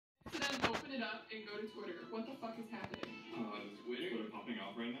it up and go to Twitter. What the fuck is happening? Twitter popping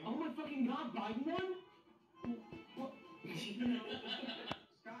off right now? Oh my fucking god, Biden won? What?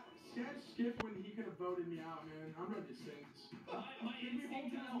 Scott skipped when he could have voted me out, man. I'm ready to sing this. My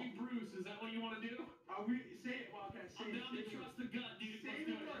instinct tells me Bruce. Is that what you want to do? We say it, Wildcat. Say I'm it. down to trust the gut, dude. Say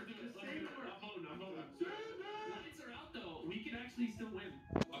the word. Say the word. I'm voting. Lights are out, though. We can actually still win.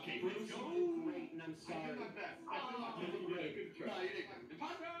 Okay, Bruce, let's go. great, and I'm sorry. I did my best. I did my best. Good try. No, you didn't.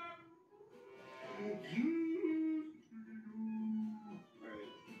 Imposter! Alright.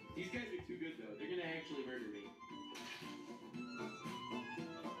 These guys are too good, though. They're gonna actually murder me.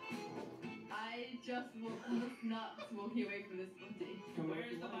 I just was nuts walking away from this body. Where's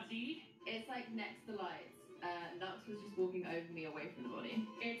the body? It's like next to lights. Nux was just walking over me away from the body.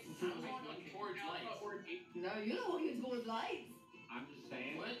 It's walking towards lights. No, you're not walking towards lights. I'm just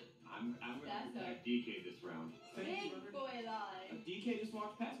saying. What? I'm That's gonna a DK this round. big boy lie. DK just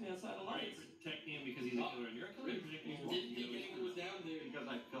walked past me outside the Are you lights. protecting him because he's a killer and you're a killer? You're protecting him Didn't think anyone was down there. Because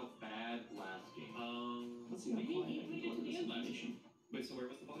I felt bad last game. Let's see. He made it to the end last game. Wait, so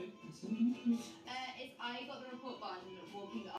where was the body? I got the report button walking up.